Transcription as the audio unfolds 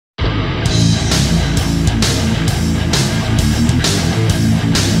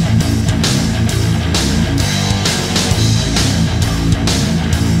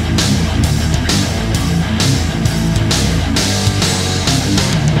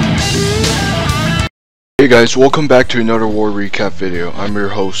Hey guys, welcome back to another war recap video. I'm your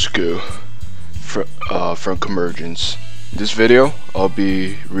host Goo from CURMUDGEONS. In this video, I'll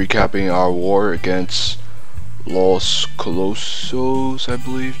be recapping our war against Los COLOSOS, I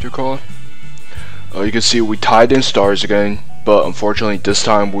believe they're called. You can see we tied in stars again, but unfortunately this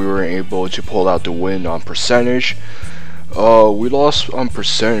time we weren't able to pull out the win on percentage. We lost on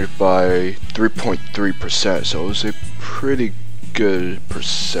percentage by 3.3%, so it was a pretty good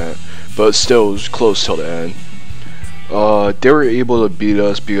percent, but still it was close till the end. They were able to beat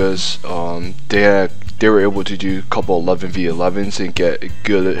us because they were able to do a couple 11v11s and get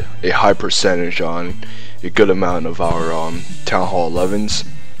a high percentage on a good amount of our Town Hall 11s.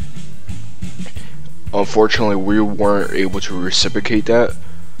 Unfortunately, we weren't able to reciprocate that,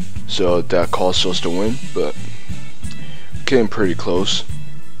 so that cost us the win, but getting pretty close.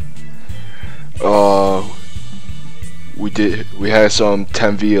 We had some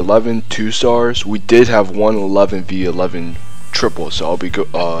 10v11 2 stars. We did have one 11v11 triple, so I'll be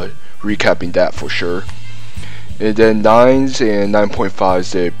recapping that for sure. And then 9s and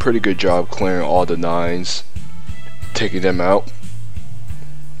 9.5s did a pretty good job clearing all the 9s, taking them out.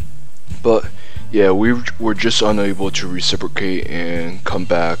 But yeah, we were just unable to reciprocate and come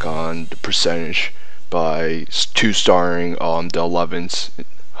back on the percentage by 2-starring the 11s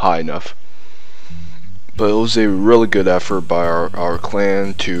high enough. But it was a really good effort by our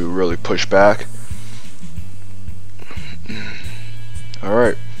clan to really push back.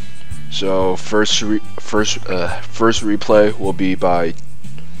 Alright, so first replay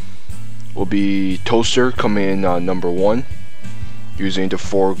will be Toaster coming in on number 1 using the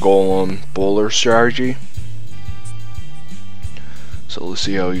 4 golem bowler strategy. So let's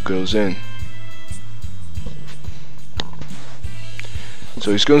see how he goes in.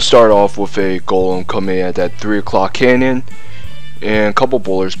 So he's going to start off with a golem coming at that 3 o'clock canyon and a couple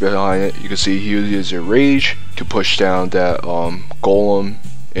bowlers behind it. You can see he uses a rage to push down that golem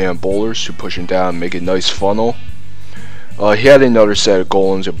and bowlers to push him down and make a nice funnel. He had another set of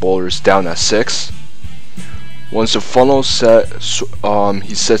golems and bowlers down at 6. Once the funnel's set,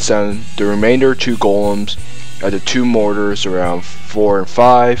 he sets down the remainder 2 golems at the 2 mortars around 4 and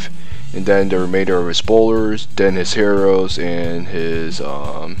 5. And then the remainder of his bowlers, then his heroes, and his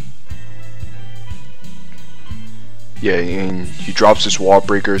and he drops his wall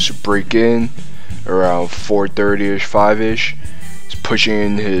breakers to break in around 4:30ish, 5ish. He's pushing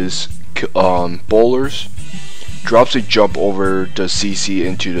in his bowlers, drops a jump over the CC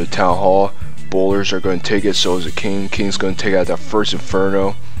into the town hall. Bowlers are going to take it, so is the king. King's going to take out that first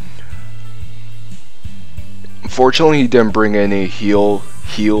inferno. Unfortunately, he didn't bring any heal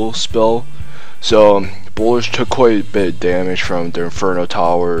spell, so bowlers took quite a bit of damage from the inferno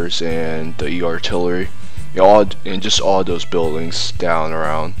towers and the artillery, and just all those buildings down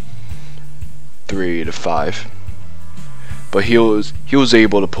around 3 to 5. But he was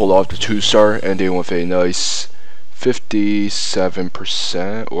able to pull off the 2-star, ending with a nice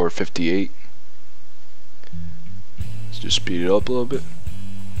 57% or 58. Let's just speed it up a little bit.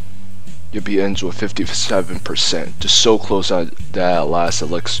 Yep, he ends with 57%, just so close on that last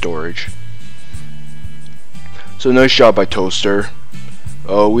elixir storage. So nice job by Toaster.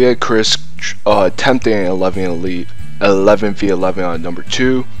 We had Chris attempting 11v11 on number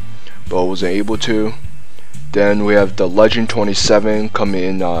 2, but wasn't able to. Then we have the Legend 27 coming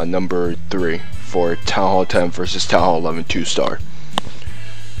in on number 3 for Town Hall 10 versus Town Hall 11 2-star.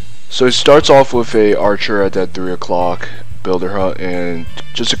 So it starts off with a archer at that 3 o'clock. Builder hut and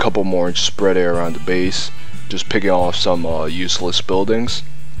just a couple more spread it around the base, just picking off some useless buildings.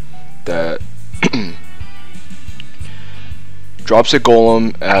 That drops a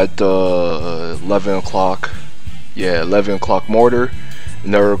golem at the 11 o'clock mortar,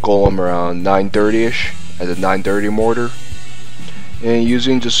 another golem around 9:30ish at the 9:30 mortar, and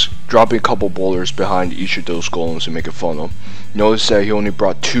just dropping a couple bowlers behind each of those golems to make a funnel. Notice that he only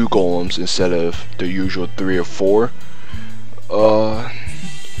brought 2 golems instead of the usual 3 or 4.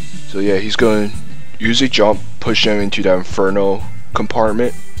 So yeah, he's going to use a jump, push them into that inferno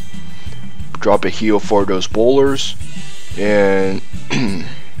compartment, drop a heal for those bowlers, and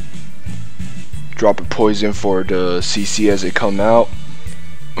drop a poison for the CC as they come out.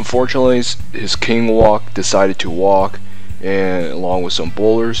 Unfortunately, his king decided to walk, and along with some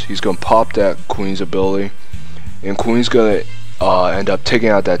bowlers, he's going to pop that queen's ability, and queen's going to end up taking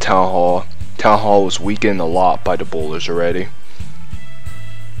out that town hall. Town hall was weakened a lot by the bowlers already.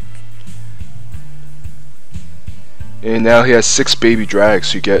 And now he has 6 baby drags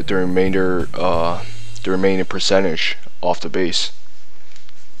to get the remaining percentage off the base.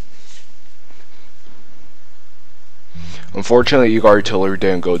 Unfortunately, Eagle Artillery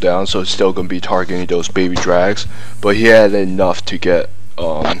didn't go down, so it's still going to be targeting those baby drags, but he had enough to get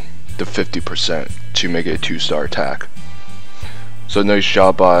the 50% to make it a 2-star attack. So nice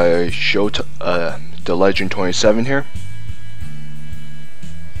job by the Legend 27 here.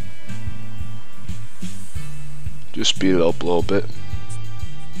 Just speed it up a little bit.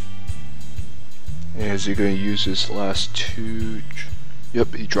 And is he going to use his last 2?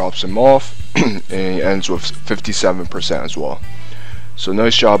 Yep, he drops him off. And he ends with 57% as well. So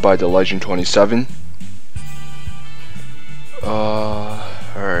nice job by the Legend 27.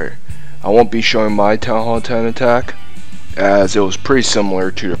 Alright. I won't be showing my Town Hall 10 attack, as it was pretty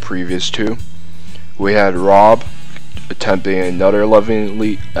similar to the previous two. We had Rob attempting another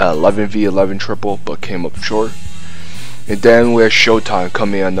 11v11 triple, but came up short. And then we have Showtime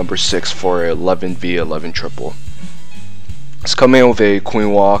coming on number 6 for a 11v11 triple. It's coming in with a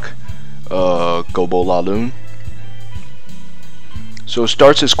Queen Walk, Gobo Laloon. So it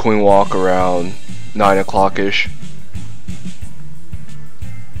starts his Queen Walk around 9 o'clock ish.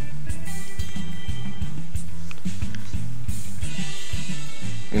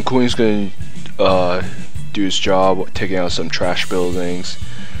 And Queen's going to do his job, taking out some trash buildings.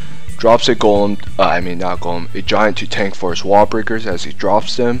 Drops a golem, not golem, a giant to tank for his wall breakers as he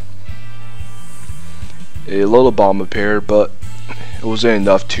drops them. A little bomb appeared, but it wasn't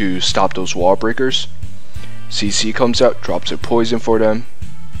enough to stop those wall breakers. CC comes out, drops a poison for them.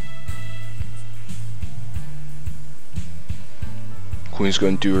 Queen's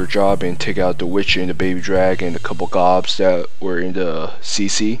going to do her job and take out the witch and the baby drag and a couple gobs that were in the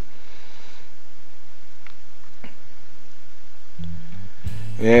CC.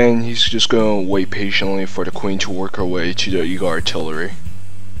 And he's just going to wait patiently for the Queen to work her way to the Eagle Artillery.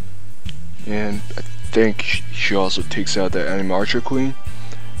 And I think she also takes out that enemy Archer Queen.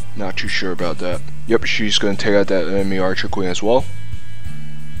 Not too sure about that. Yep, she's going to take out that enemy Archer Queen as well.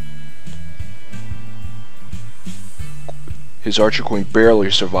 His Archer Queen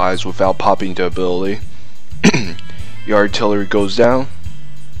barely survives without popping the ability. The Artillery goes down.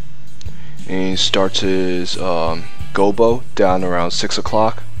 And he starts his Gobo down around 6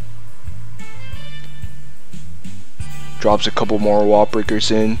 o'clock. Drops a couple more wall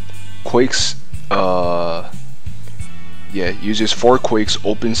breakers in. Quakes, uses 4 quakes,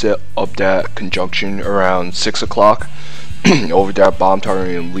 opens it up that conjunction around 6 o'clock over that bomb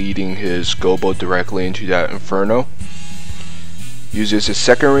target and leading his Gobo directly into that Inferno. Uses his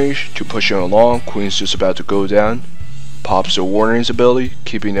second range to push him along. Queen's just about to go down. Pops the Warning's ability,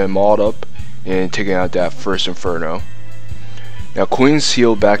 keeping them mauled up and taking out that first Inferno. Now Queen's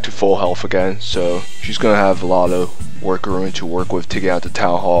healed back to full health again, so she's going to have a lot of work room to work with, taking out the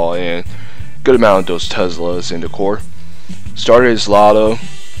Town Hall and a good amount of those Teslas in the core. Started his Lotto.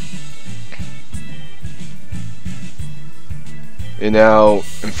 And now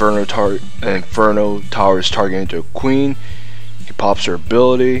Inferno Tower is targeting the Queen. He pops her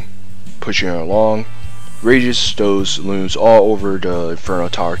ability, pushing her along. Rages those loons all over the Inferno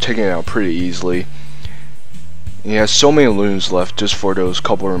Tower, taking it out pretty easily. And he has so many loons left just for those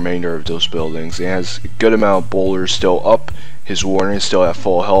couple remainder of those buildings. He has a good amount of boulders still up. His warning is still at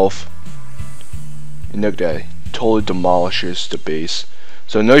full health. And look at that, totally demolishes the base.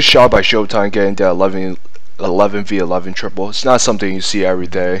 So nice shot by Showtime getting that 11v11 triple. It's not something you see every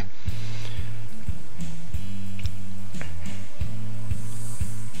day.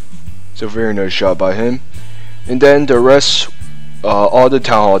 So very nice shot by him. And then the rest, all the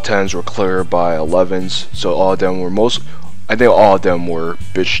Town Hall 10s were cleared by 11s. So all of them were I think all of them were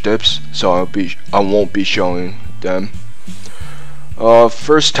bitch dips. So I won't be showing them.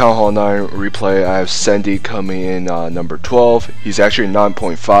 First Town Hall 9 replay, I have Sendy coming in number 12. He's actually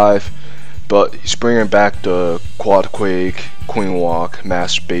 9.5, but he's bringing back the Quad Quake, Queen Walk,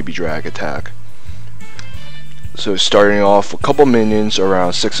 Mass Baby Drag attack. So starting off a couple minions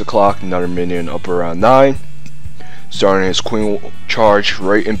around 6 o'clock, another minion up around 9. Starting his Queen charge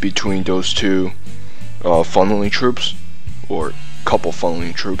right in between those two funneling troops, or couple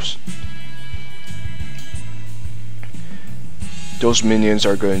funneling troops. Those minions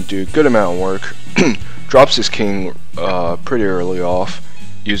are going to do a good amount of work. Drops his king pretty early off,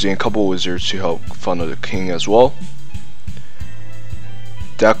 using a couple wizards to help funnel the king as well.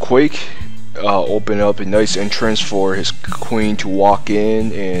 That Quake opened up a nice entrance for his queen to walk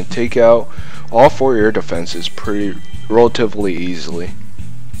in and take out all 4 air defenses relatively easily.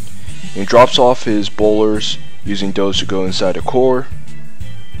 And drops off his bowlers, using those to go inside the core.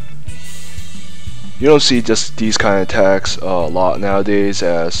 You don't see just these kind of attacks a lot nowadays,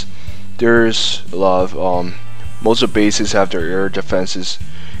 as there's a lot of most of the bases have their air defenses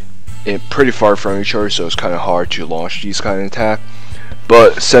pretty far from each other, so it's kind of hard to launch these kind of attack.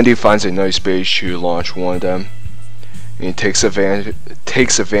 But Sendy finds a nice base to launch one of them, and he takes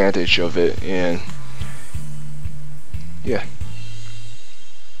advantage of it, and yeah.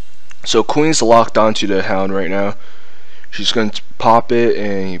 So Queen's locked onto the Hound right now. She's going to pop it,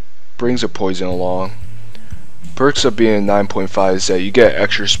 and he brings a poison along. Perks of being 9.5 is that you get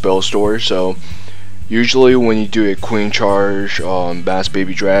extra spell storage. So usually when you do a Queen charge mass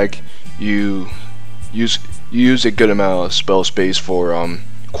baby drag, you use a good amount of spell space for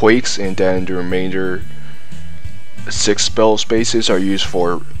quakes, and then the remainder 6 spell spaces are used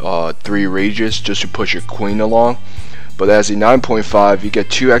for 3 rages, just to push your Queen along. But as a 9.5, you get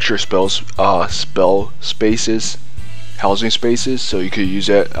 2 extra spell spaces, housing spaces, so you could use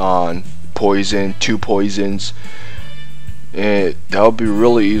it on poison, 2 poisons, and that would be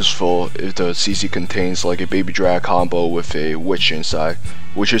really useful if the CC contains like a baby drag combo with a witch inside.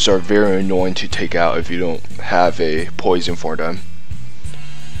 Witches are very annoying to take out if you don't have a poison for them.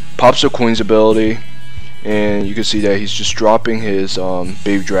 Pops the Queen's ability, and you can see that he's just dropping his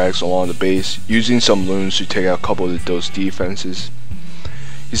baby drags along the base, using some loons to take out a couple of those defenses.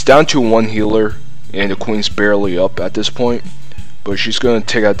 He's down to 1 healer, and the Queen's barely up at this point, but she's gonna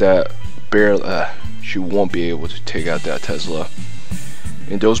take out that she won't be able to take out that Tesla,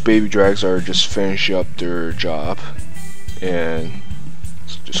 and those baby drags are just finishing up their job, and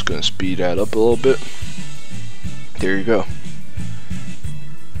just gonna speed that up a little bit. There you go.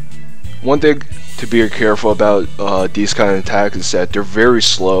 One thing to be careful about these kind of attacks is that they're very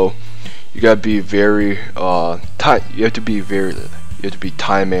slow. You gotta be very you have to be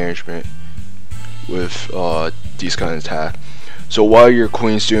time management with these kind of attack. So while your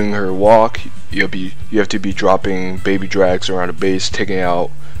Queen's doing her walk, you have to be dropping baby drags around the base, taking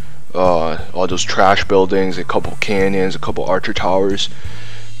out all those trash buildings, a couple cannons, a couple archer towers.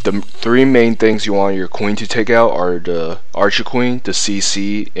 The 3 main things you want your Queen to take out are the Archer Queen, the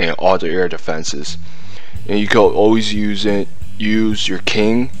CC, and all the air defenses. And you can always use your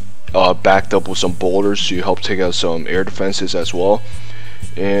King backed up with some boulders to help take out some air defenses as well.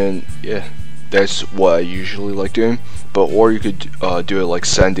 And yeah, that's what I usually like doing. Or you could do it like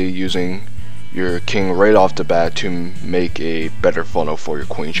Sendy, using your King right off the bat to make a better funnel for your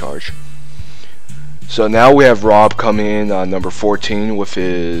Queen charge. So now we have Rob coming in on number 14 with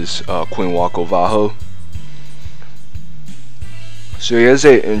his Queen Wako Vaho. So he has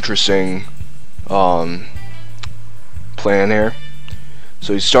a interesting plan here.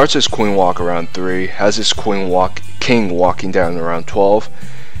 So he starts his Queen Walk around 3, has his King walking down around 12,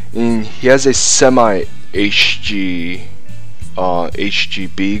 and he has a semi HGB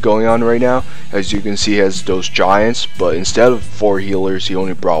going on right now. As you can see, he has those giants, but instead of 4 healers, he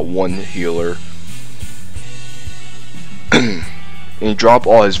only brought 1 healer. And he dropped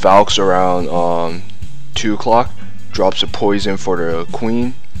all his Valks around 2 o'clock, drops a poison for the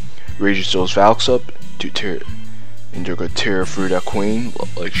Queen, raises those Valks up to tear, and they're gonna tear through that Queen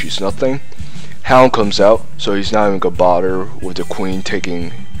like she's nothing. Hound comes out, so he's not even gonna bother with the Queen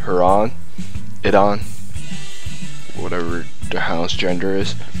taking her on, whatever the Hound's gender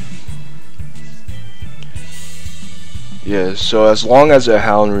is. Yeah, so as long as the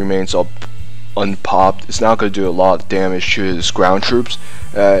Hound remains up unpopped, it's not going to do a lot of damage to his ground troops.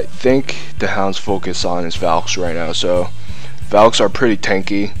 I think the Hound's focused on his Valks right now, so Valks are pretty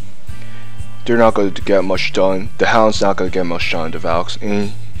tanky. They're not going to get much done. The Hound's not going to get much done to Valks,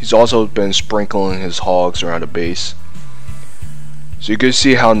 and he's also been sprinkling his hogs around the base. So you can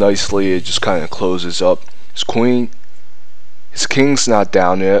see how nicely it just kind of closes up. His King's not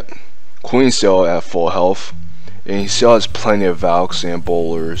down yet. Queen's still at full health, and he still has plenty of Valks and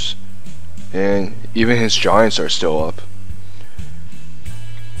bowlers. And even his giants are still up.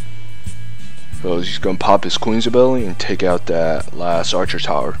 So he's gonna pop his Queen's ability and take out that last archer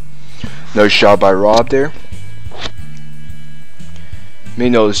tower. Nice shot by Rob there. You may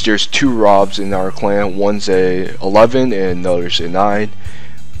notice there's 2 Robs in our clan. One's a 11 and another's a 9.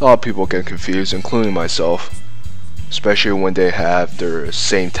 A lot of people get confused, including myself, especially when they have their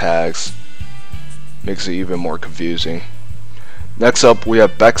same tags. Makes it even more confusing. Next up, we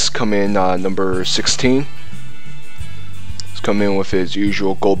have Bex come in on number 16. He's come in with his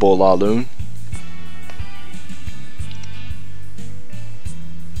usual Gobo La Lune.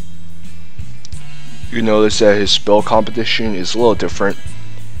 You notice that his spell competition is a little different.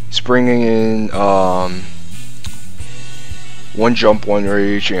 He's bringing in 1 jump, 1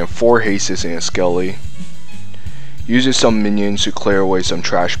 rage, and 4 hastes and a skelly. Uses some minions to clear away some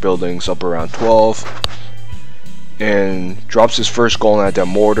trash buildings up around 12. And drops his first golem at the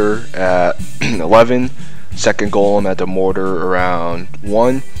mortar at 11, second golem at the mortar around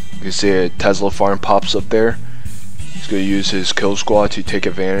 1, You see a Tesla farm pops up there. He's going to use his kill squad to take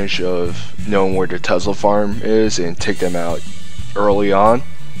advantage of knowing where the Tesla farm is and take them out early on.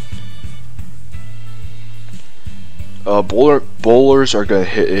 Bowlers are going to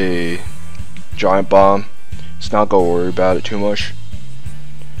hit a giant bomb. It's not going to worry about it too much.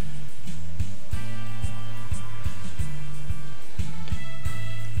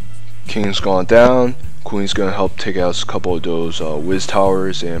 King's gone down. Queen's going to help take out a couple of those whiz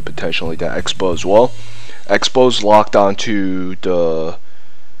towers and potentially that Expo as well. Expo's locked onto the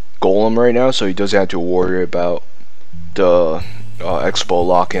golem right now, so he doesn't have to worry about the Expo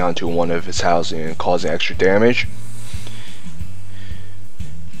locking onto one of his houses and causing extra damage.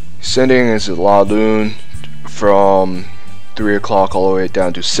 Sending his Laloon from 3 o'clock all the way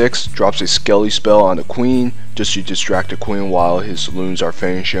down to 6. Drops a Skelly spell on the Queen just to distract the Queen while his loons are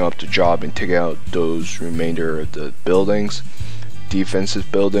finishing up the job and taking out those remainder of the buildings,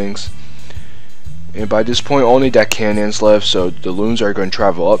 defensive buildings. And by this point only that cannon's left, so the loons are going to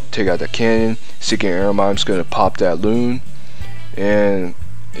travel up, take out the cannon. Seeking Air Mime's going to pop that loon, and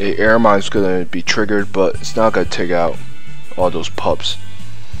a Air Mime's going to be triggered, but it's not going to take out all those pups.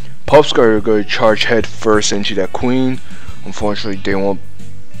 Pups are going to charge head first into that Queen. Unfortunately, they won't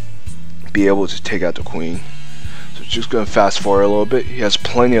be able to take out the Queen. So just going to fast forward a little bit. He has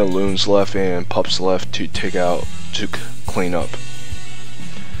plenty of loons left and pups left to take out, to clean up.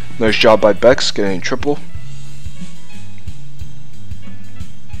 Nice job by Bex getting triple.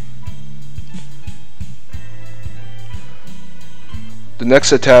 The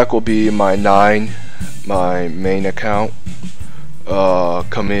next attack will be my 9, my main account.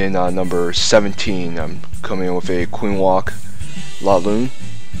 Coming in on number 17. I'm coming in with a Queen Walk Laloon.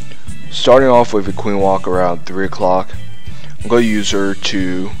 Starting off with a Queen Walk around 3 o'clock. I'm going to use her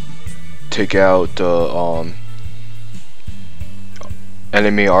to take out the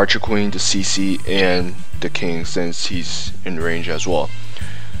enemy Archer Queen, the CC, and the King, since he's in range as well.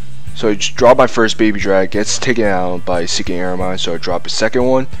 So I just drop my first baby drag, gets taken out by Seeking Air Mine, so I drop a second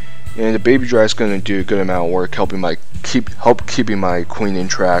one, and the baby drag is going to do a good amount of work, helping my keeping my Queen in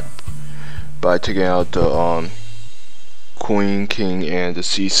track by taking out the Queen, King, and the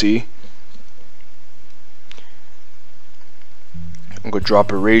CC. I'm going to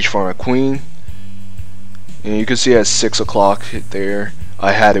drop a rage for my Queen, and you can see at 6 o'clock there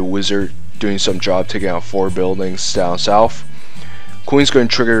I had a wizard doing some job taking out 4 buildings down south. Queen's going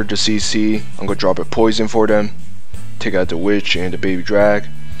to trigger the CC. I'm going to drop a poison for them, take out the witch and the baby drag.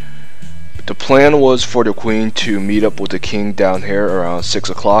 The plan was for the Queen to meet up with the King down here around 6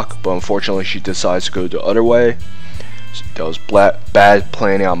 o'clock, but unfortunately she decides to go the other way. So that was bad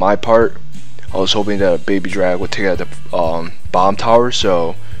planning on my part. I was hoping that a baby drag would take out the bomb tower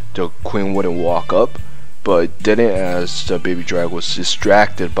so the Queen wouldn't walk up, but it didn't, as the baby drag was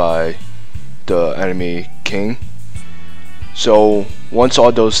distracted by the enemy King. So once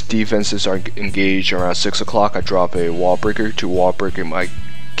all those defenses are engaged around 6 o'clock, I drop a wall breaker to wall breaker my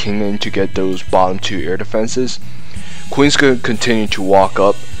King in to get those bottom 2 air defenses. Queen's gonna continue to walk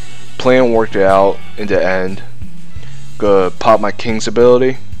up. Plan worked it out in the end. Gonna pop my King's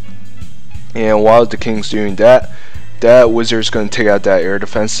ability, and while the King's doing that, that wizard's gonna take out that air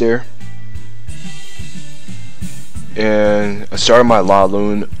defense there. And I started my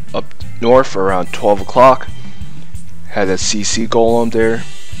Laloon up north around 12 o'clock. Had a CC golem there.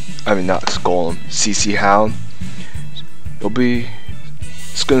 I mean, not golem, CC hound.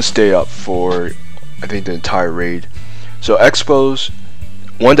 It's gonna stay up for, I think, the entire raid. So expos,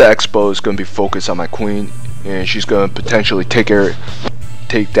 one of the expos is gonna be focused on my Queen, and she's gonna potentially take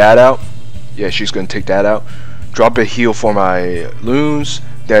that out. Yeah, she's gonna take that out. Drop a heal for my loons.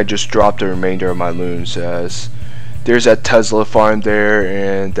 Then I just drop the remainder of my loons, as there's that Tesla farm there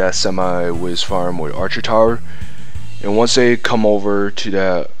and that semi-whiz farm with Archer Tower. And once they come over to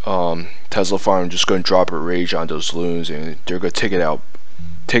that Tesla farm, I'm just going to drop a rage on those loons, and they're going to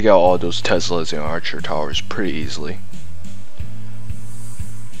take out all those Teslas and Archer Towers pretty easily.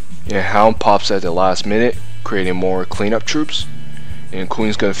 And Hound pops at the last minute, creating more cleanup troops. And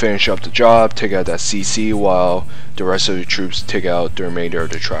Queen's going to finish up the job, take out that CC, while the rest of the troops take out the remainder of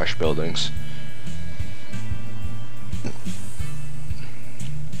the trash buildings.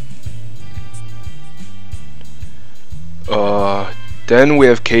 Then we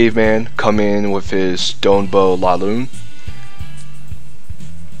have Caveman come in with his stone bow Laloon.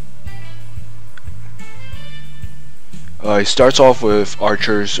 He starts off with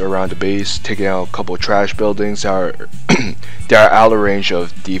archers around the base, taking out a couple of trash buildings that are out of range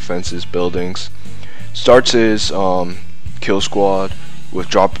of defenses buildings. Starts his kill squad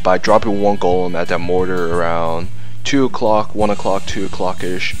with by dropping one golem at that mortar around 2 o'clock, 1 o'clock, 2 o'clock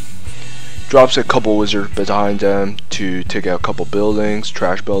ish. Drops a couple wizards behind them to take out a couple buildings,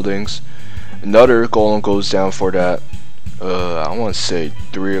 trash buildings. Another golem goes down for that, I want to say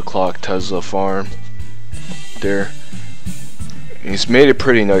 3 o'clock Tesla farm there. And he's made a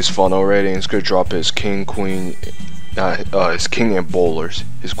pretty nice funnel already, and he's going to drop his king, queen, his king and bowlers.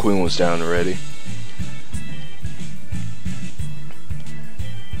 His queen was down already.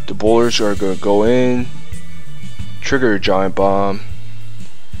 The bowlers are going to go in, trigger a giant bomb,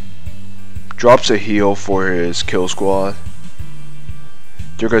 drops a heal for his kill squad.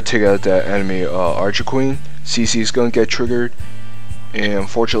 They're going to take out that enemy archer queen. CC is going to get triggered, and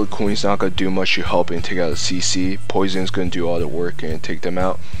unfortunately queen's not going to do much to help and take out the CC. Poison is going to do all the work and take them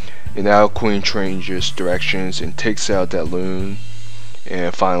out. And now queen changes directions and takes out that loon,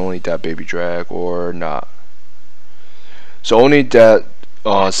 and finally that baby drag, or not. So only that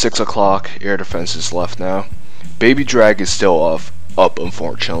 6 o'clock air defense is left now. Baby drag is still up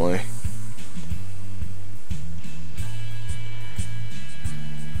unfortunately.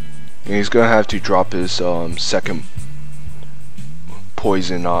 And he's gonna have to drop his second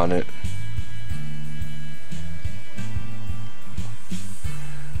poison on it.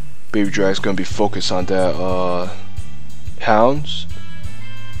 Baby drag's gonna be focused on that hounds,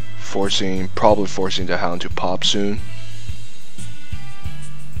 probably forcing the hound to pop soon.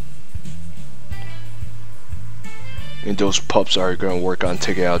 And those pups are going to work on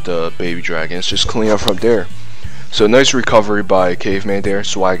taking out the baby dragons. Just clean up from there. So nice recovery by Caveman there,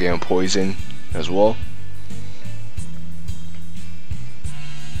 swagging on poison as well.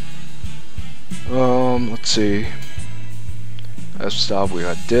 Let's see. Let's stop. We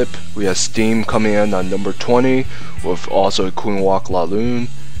got Dip. We have Steam coming in on number 20 with also a Queen Walk Laloon.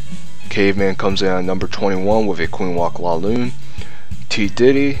 Caveman comes in on number 21 with a Queen Walk Laloon. T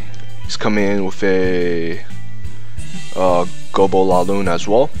Diddy is coming in with a Gobo Laloon as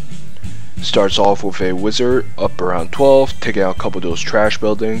well. Starts off with a wizard up around 12, taking out a couple of those trash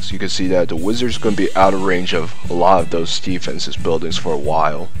buildings. You can see that the wizard's going to be out of range of a lot of those defenses buildings for a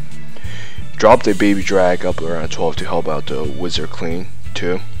while. Dropped a baby drag up around 12 to help out the wizard clean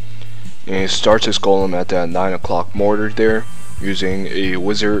too. And he starts his golem at that 9 o'clock mortar there, using a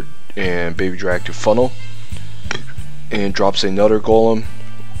wizard and baby drag to funnel. And drops another golem,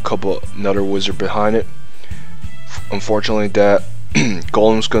 another wizard behind it. Unfortunately, that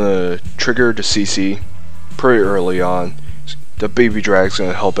golem's gonna trigger the CC pretty early on. The baby drag's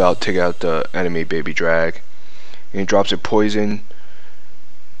gonna help out take out the enemy baby drag. And he drops a poison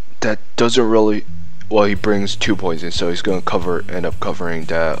that doesn't really, well, he brings 2 poisons, so he's gonna end up covering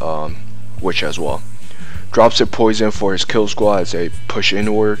that witch as well. Drops a poison for his kill squad as they push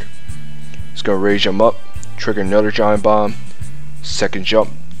inward. He's gonna rage them up, trigger another giant bomb, second jump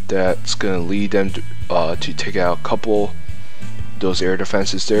that's gonna lead them to take out a couple of those air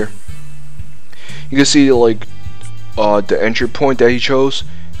defenses there. You can see like the entry point that he chose,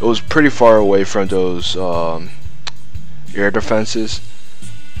 it was pretty far away from those air defenses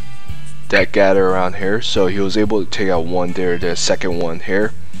that gather around here, so he was able to take out one there, the second one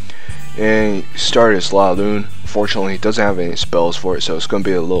here, and he started his Laloon. Fortunately, he doesn't have any spells for it, so it's going to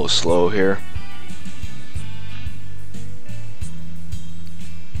be a little slow here.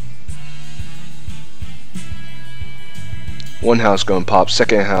 One house going to pop,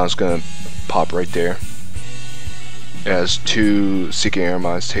 second house going to pop right there, as 2 Seeking Air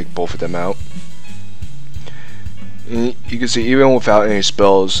Mines take both of them out. And you can see even without any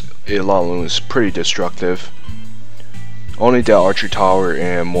spells, Laloon is pretty destructive. Only that archer tower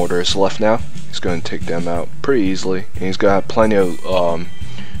and mortar is left now. He's going to take them out pretty easily, and he's going to have plenty of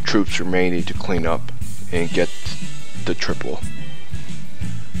troops remaining to clean up and get the triple.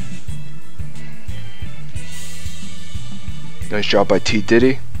 Nice job by T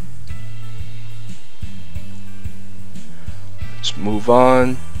Diddy. Let's move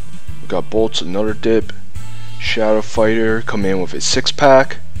on. We got Bolts, another dip. Shadow Fighter coming in with a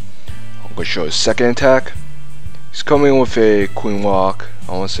 6-pack. I'm going to show his second attack. He's coming in with a Queen Walk.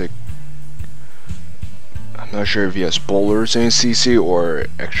 I want to say, I'm not sure if he has bowlers in CC or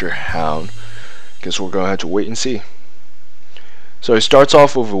extra hound. Guess we're going to have to wait and see. So he starts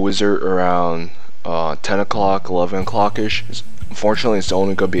off with a wizard around 10 o'clock, 11 o'clock ish. Unfortunately, it's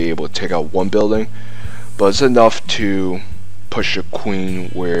only going to be able to take out one building, but it's enough to push the queen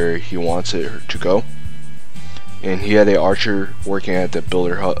where he wants it to go. And he had a archer working at the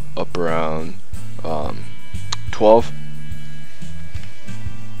builder hut up around 12.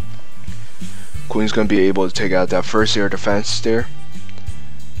 Queen's going to be able to take out that first air defense there.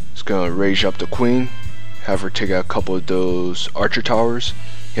 It's going to rage up the queen, have her take out a couple of those archer towers.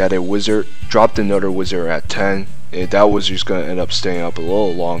 He had a wizard, dropped another wizard at 10 and that wizard's gonna end up staying up a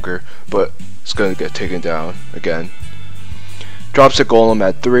little longer, but it's gonna get taken down again. Drops a golem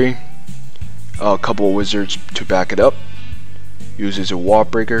at 3. A couple of wizards to back it up. Uses a wall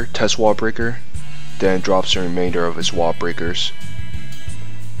breaker, test wall breaker, then drops the remainder of his wall breakers.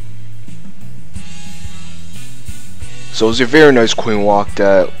 So it's a very nice queen walk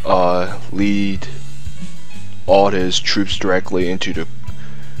that lead all his troops directly into the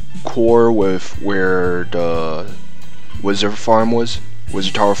core with where the wizard farm was,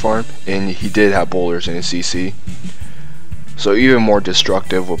 wizard tower farm, and he did have bowlers in his CC. So even more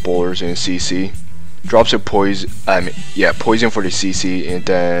destructive with bowlers in his CC. Drops a poison for the CC, and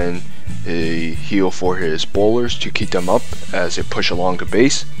then a heal for his bowlers to keep them up as they push along the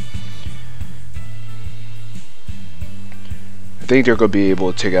base. I think they're going to be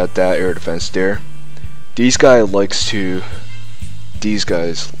able to take out that air defense there. These guys likes to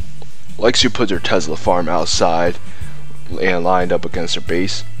put their Tesla farm outside and lined up against their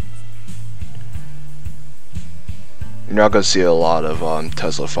base. You're not going to see a lot of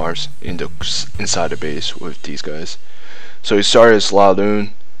Tesla farms inside the base with these guys. So he started his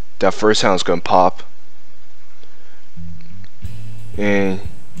Saloon. That first hound is going to pop, and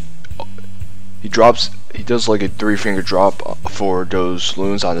he does like a 3-finger drop for those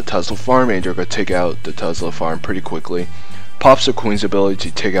loons on the Tesla farm, and they're going to take out the Tesla farm pretty quickly. Pops the queen's ability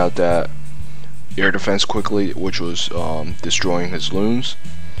to take out that air defense quickly, which was destroying his loons.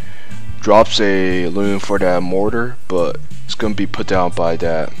 Drops a loon for that mortar, but it's going to be put down by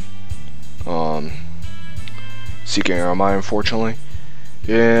that Seeking Arrow Mine, unfortunately.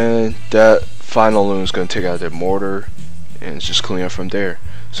 And that final loon is going to take out that mortar, and it's just clean up from there.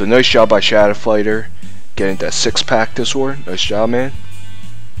 So nice job by Shadow Fighter getting that 6-pack this war. Nice job, man.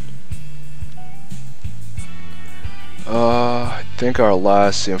 I think our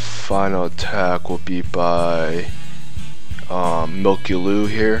last and final attack will be by Milky Lou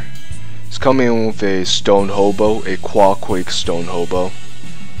here. It's coming in with a Stone Hobo, a Quaquake Stone Hobo.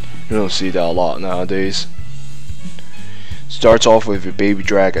 You don't see that a lot nowadays. Starts off with a Baby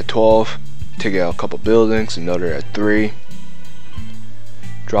Drag at 12, take out a couple buildings, another at 3.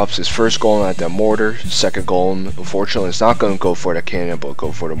 Drops his first golem at that mortar. Second golem, unfortunately, it's not going to go for the cannon, but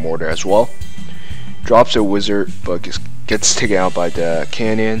go for the mortar as well. Drops a wizard, but gets taken out by the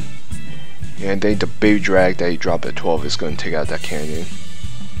cannon. And I think the Baby Drag that he dropped at 12 is going to take out that cannon.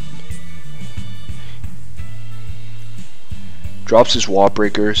 Drops his wall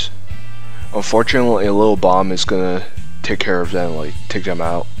breakers. Unfortunately, a little bomb is going to take care of them, like take them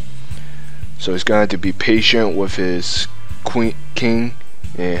out. So he's going to have to be patient with his king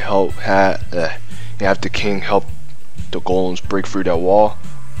and have the king help the golems break through that wall.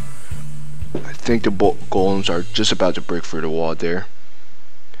 I think the golems are just about to break through the wall there.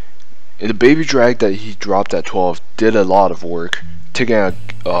 And the Baby Drag that he dropped at 12 did a lot of work, taking out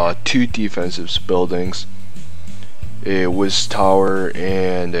 2 defensive buildings, a Wiz Tower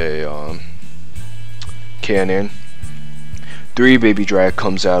and a cannon. 3 Baby Drag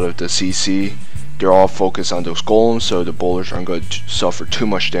comes out of the CC. They're all focused on those golems, so the bowlers aren't going to suffer too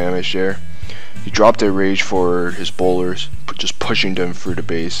much damage there. He dropped a rage for his bowlers, just pushing them through the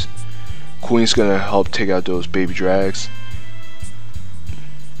base. Queen's gonna help take out those Baby Drags.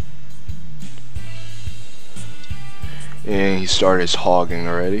 And he started his hogging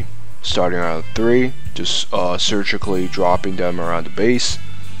already, starting around 3, just surgically dropping them around the base.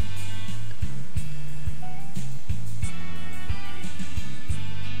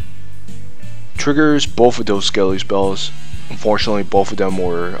 Triggers both of those skelly spells. Unfortunately, both of them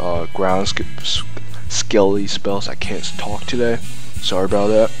were ground skelly spells. I can't talk today. Sorry about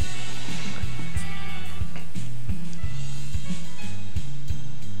that.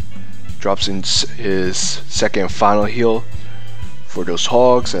 Drops in his second and final heal for those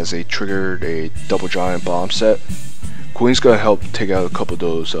hogs as they triggered a double giant bomb set. Queen's gonna help take out a couple of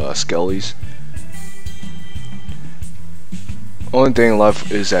those skellies. Only thing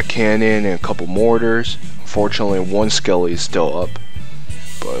left is that cannon and a couple mortars. Unfortunately, 1 skelly is still up,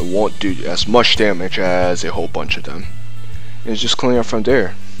 but it won't do as much damage as a whole bunch of them. And it's just cleaning up from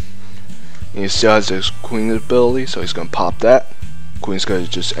there. And he still has his queen ability, so he's gonna pop that. Queen's gonna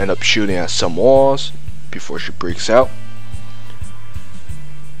just end up shooting at some walls before she breaks out.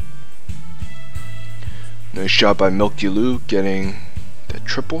 Nice shot by Milky Lou getting the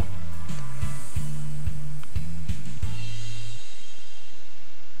triple.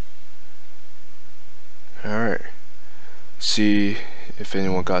 Alright, see if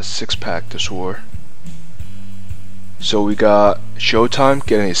anyone got 6-pack this war. So we got Showtime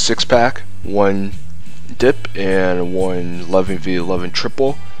getting a 6-pack, 1 dip and 1 11v11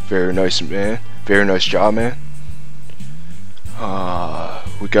 triple. Very nice, man. Very nice job, man.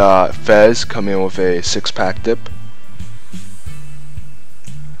 We got Fez coming in with a 6-pack dip.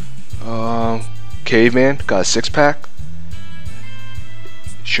 Caveman got a 6-pack.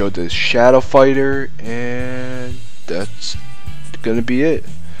 Showed the Shadow Fighter, and that's gonna be it.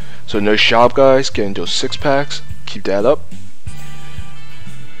 So nice job, guys, getting those 6-packs. Keep that up.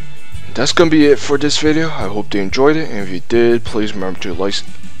 That's gonna be it for this video. I hope you enjoyed it, and if you did, please remember to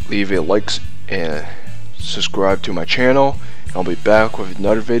leave a like and subscribe to my channel. I'll be back with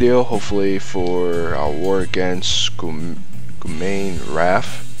another video, hopefully for our war against Gumain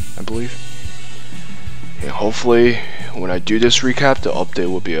Wrath, I believe. And hopefully when I do this recap, the update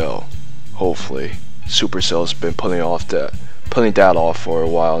will be out. Hopefully. Supercell's been putting that off for a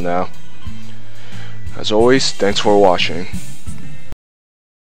while now. As always, thanks for watching.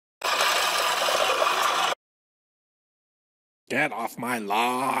 Get off my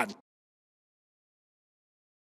lawn!